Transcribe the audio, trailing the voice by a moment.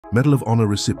Medal of Honor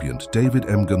recipient David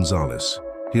M. Gonzales,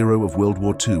 hero of World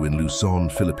War II in Luzon,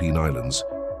 Philippine Islands,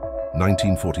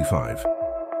 1945.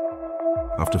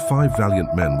 After 5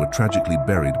 valiant men were tragically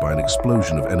buried by an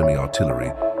explosion of enemy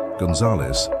artillery,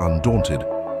 Gonzales, undaunted,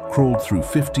 crawled through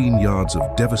 15 yards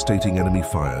of devastating enemy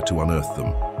fire to unearth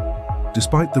them.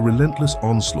 Despite the relentless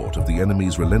onslaught of the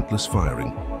enemy's relentless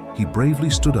firing, he bravely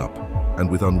stood up and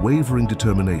with unwavering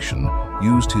determination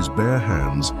used his bare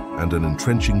hands and an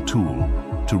entrenching tool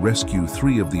to rescue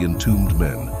 3 of the entombed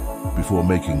men before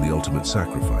making the ultimate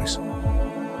sacrifice.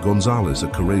 Gonzales, a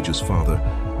courageous father,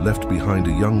 left behind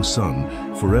a young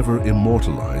son forever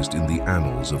immortalized in the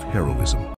annals of heroism.